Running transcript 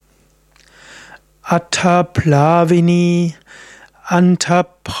Attaplavini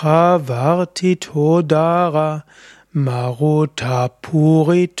Antapravartitodara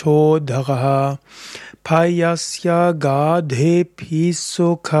Marotapuritodara Payasya Gadhe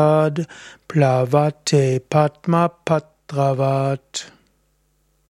Pisukad Plavate Padmapatravat.